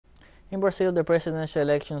In Brazil, the presidential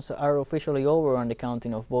elections are officially over and the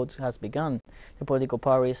counting of votes has begun. The political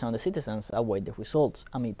parties and the citizens await the results.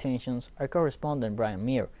 Amid tensions, our correspondent Brian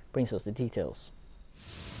Meir brings us the details.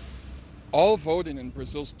 All voting in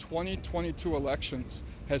Brazil's 2022 elections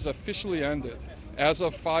has officially ended as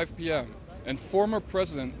of 5 p.m. and former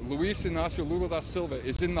President Luiz Inácio Lula da Silva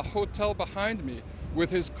is in the hotel behind me with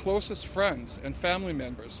his closest friends and family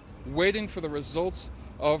members, waiting for the results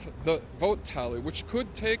of the vote tally, which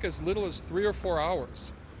could take as little as 3 or 4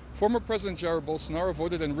 hours. Former President Jair Bolsonaro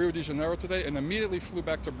voted in Rio de Janeiro today and immediately flew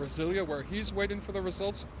back to Brasilia, where he's waiting for the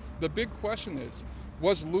results. The big question is,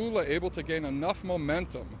 was Lula able to gain enough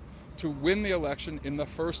momentum to win the election in the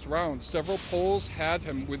first round? Several polls had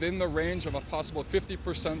him within the range of a possible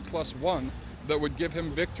 50% plus one that would give him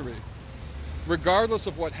victory. Regardless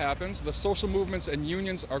of what happens, the social movements and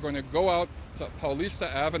unions are going to go out to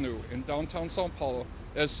Paulista Avenue in downtown Sao Paulo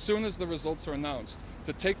as soon as the results are announced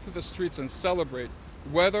to take to the streets and celebrate,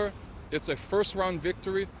 whether it's a first round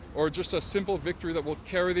victory or just a simple victory that will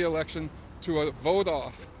carry the election to a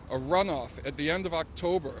vote-off, a runoff at the end of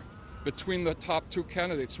October between the top two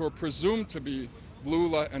candidates who are presumed to be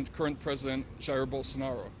Lula and current President Jair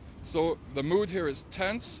Bolsonaro. So the mood here is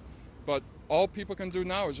tense, but all people can do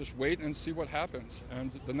now is just wait and see what happens.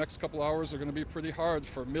 And the next couple hours are going to be pretty hard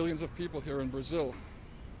for millions of people here in Brazil.